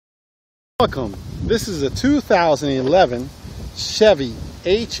Welcome. This is a 2011 Chevy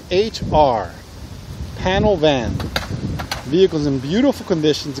Hhr panel van. Vehicle's in beautiful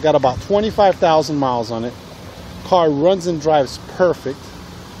condition. It's got about 25,000 miles on it. Car runs and drives perfect.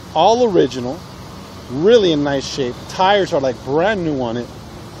 All original. Really in nice shape. Tires are like brand new on it.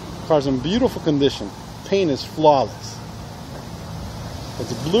 Car's in beautiful condition. Paint is flawless.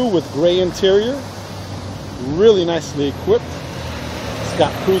 It's blue with gray interior. Really nicely equipped. It's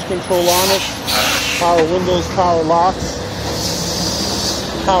got cruise control on it. Power windows, power locks,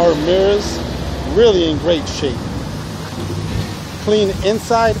 power mirrors. Really in great shape. Clean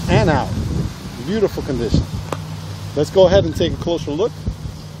inside and out. Beautiful condition. Let's go ahead and take a closer look.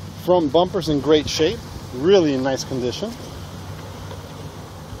 Front bumper's in great shape. Really in nice condition.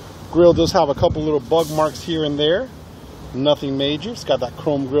 Grille does have a couple little bug marks here and there. Nothing major. It's got that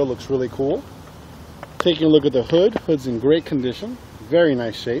chrome grille. Looks really cool. Taking a look at the hood. Hood's in great condition. Very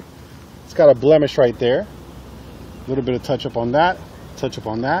nice shape. It's got a blemish right there. A little bit of touch up on that. Touch up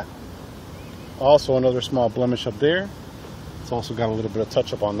on that. Also another small blemish up there. It's also got a little bit of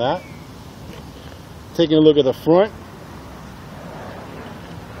touch up on that. Taking a look at the front.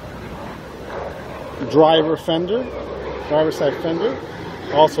 Driver side fender.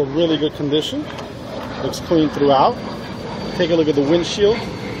 Also really good condition. Looks clean throughout. Take a look at the windshield.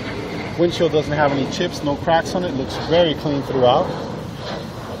 Windshield doesn't have any chips, no cracks on it. Looks very clean throughout.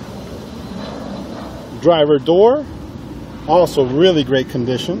 Driver door, also really great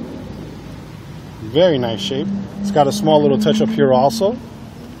condition. Very nice shape. It's got a small little touch up here also.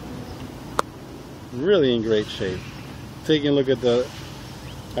 Really in great shape. Taking a look at the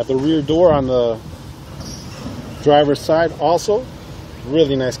rear door on the driver's side, also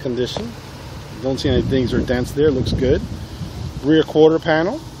really nice condition. Don't see any dings or dents there. Looks good. Rear quarter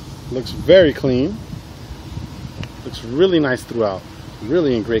panel looks very clean. Looks really nice throughout.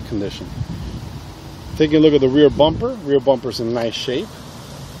 Really in great condition. Taking a look at the rear bumper. Rear bumper's in nice shape.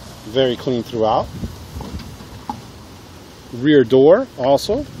 Very clean throughout. Rear door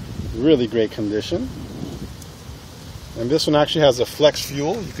also really great condition. And this one actually has a flex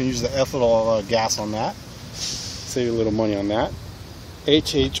fuel. You can use the ethanol gas on that. Save you a little money on that.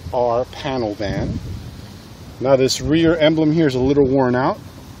 Hhr panel van. Now this rear emblem here is a little worn out,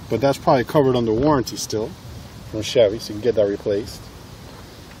 but that's probably covered under warranty still from Chevy, so you can get that replaced.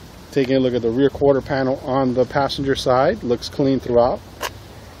 Taking a look at the rear quarter panel on the passenger side, looks clean throughout.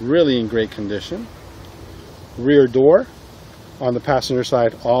 Really in great condition. Rear door on the passenger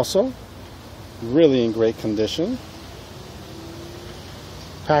side also really in great condition.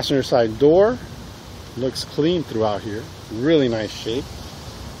 Passenger side door looks clean throughout here. Really nice shape.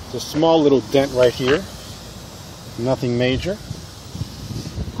 It's a small little dent right here. Nothing major.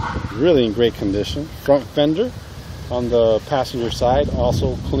 Really in great condition. Front fender on the passenger side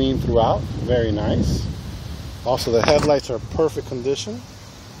also clean throughout. Very nice. Also the headlights are perfect condition.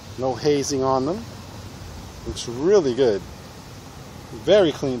 No hazing on them. Looks really good.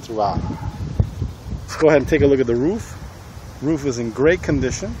 Very clean throughout. Let's go ahead and take a look at the roof. Roof is in great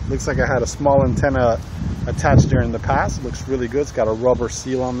condition. Looks like I had a small antenna attached there in the past. Looks really good. It's got a rubber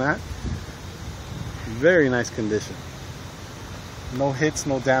seal on that. Very nice condition. No hits,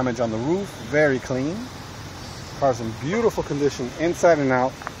 no damage on the roof. Very clean. Car's in beautiful condition inside and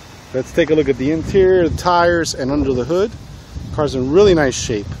out. Let's take a look at the interior, the tires, and under the hood. Car's in really nice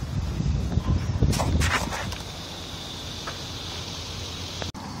shape.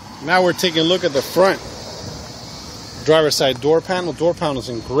 Now we're taking a look at the front. Driver's side door panel. Door panel is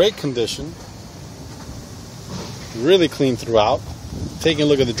in great condition. Really clean throughout. Taking a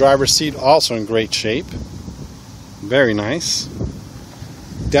look at the driver's seat, also in great shape. Very nice.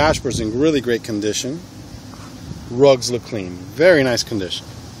 Dashboard's in really great condition. Rugs look clean. Very nice condition.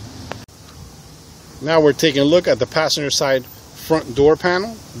 Now we're taking a look at the passenger side front door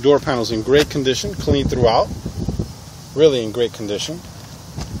panel. Door panel's in great condition, clean throughout. Really in great condition.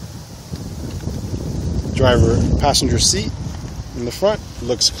 Passenger seat in the front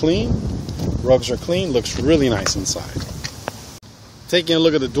looks clean. Rugs are clean. Looks really nice inside. Taking a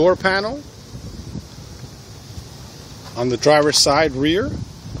look at the door panel on the driver's side rear.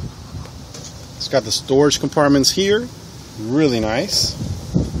 It's got the storage compartments here. Really nice.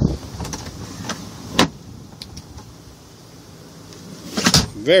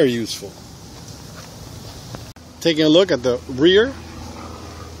 Very useful. Taking a look at the rear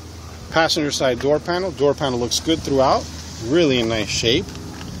passenger side door panel. Door panel looks good throughout. Really in nice shape.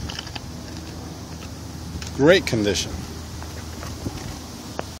 Great condition.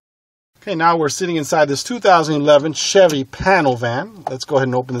 Okay, now we're sitting inside this 2011 Chevy panel van. Let's go ahead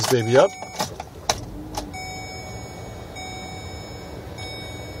and open this baby up.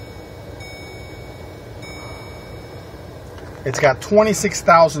 It's got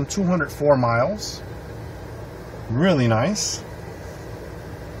 26,204 miles. Really nice.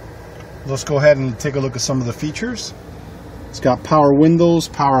 Let's go ahead and take a look at some of the features. It's got power windows,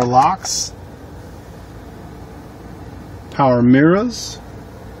 power locks, power mirrors.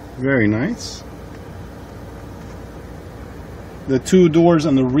 Very nice. The two doors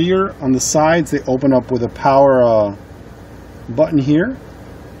on the rear, on the sides, they open up with a power button here.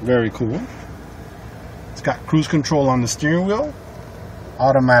 Very cool. It's got cruise control on the steering wheel,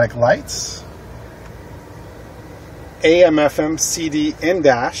 automatic lights, AM, FM, CD, and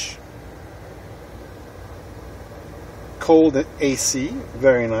dash, cold and AC.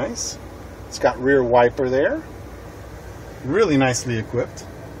 Very nice. It's got rear wiper there. Really nicely equipped.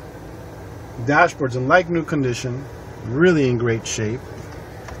 Dashboard's in like new condition. Really in great shape.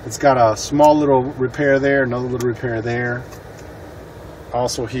 It's got a small little repair there, another little repair there.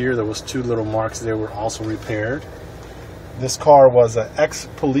 Also here, there was two little marks there were also repaired. This car was an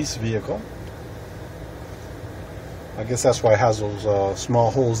ex-police vehicle. I guess that's why it has those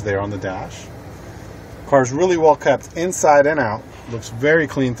small holes there on the dash. Car's really well kept inside and out. Looks very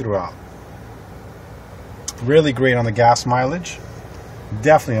clean throughout. Really great on the gas mileage.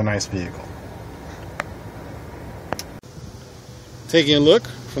 Definitely a nice vehicle. Taking a look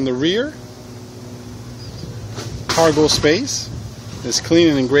from the rear, cargo space is clean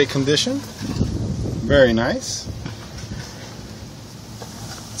and in great condition. Very nice.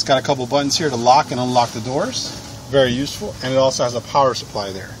 It's got a couple buttons here to lock and unlock the doors. Very useful, and it also has a power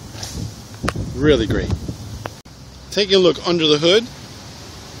supply there. Really great. Taking a look under the hood,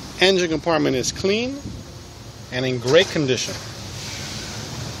 engine compartment is clean and in great condition.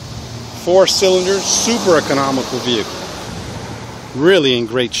 4 cylinders, super economical vehicle. Really in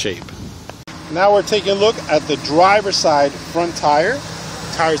great shape. Now we're taking a look at the driver's side front tire.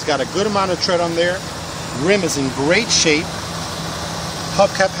 Tire's got a good amount of tread on there. Rim is in great shape.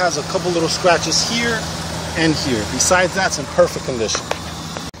 Hubcap has a couple little scratches here and here. Besides that, it's in perfect condition.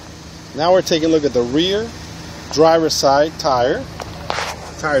 Now we're taking a look at the rear driver's side tire.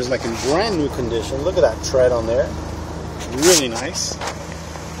 Tire's like in brand new condition. Look at that tread on there. Really nice.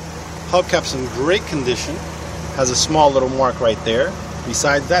 Hubcap's in great condition. Has a small little mark right there.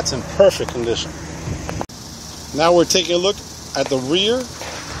 Besides, that's in perfect condition. Now we're taking a look at the rear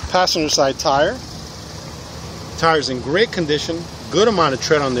passenger side tire. Tire's in great condition. Good amount of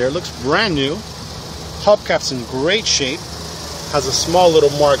tread on there. Looks brand new. Hubcap's in great shape. Has a small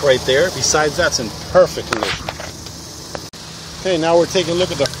little mark right there. Besides, that's in perfect condition. Okay, now we're taking a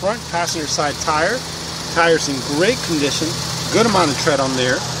look at the front passenger side tire. Tire's in great condition. Good amount of tread on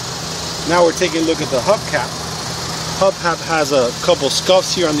there. Now we're taking a look at the hubcap. Hubcap has a couple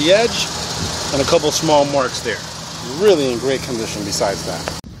scuffs here on the edge and a couple small marks there. Really in great condition besides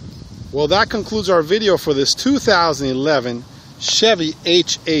that. Well, that concludes our video for this 2011 Chevy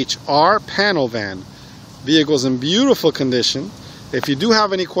Hhr panel van. Vehicle's in beautiful condition. If you do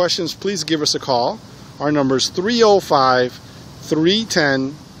have any questions, please give us a call. Our number is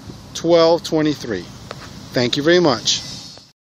 305-310-1223. Thank you very much.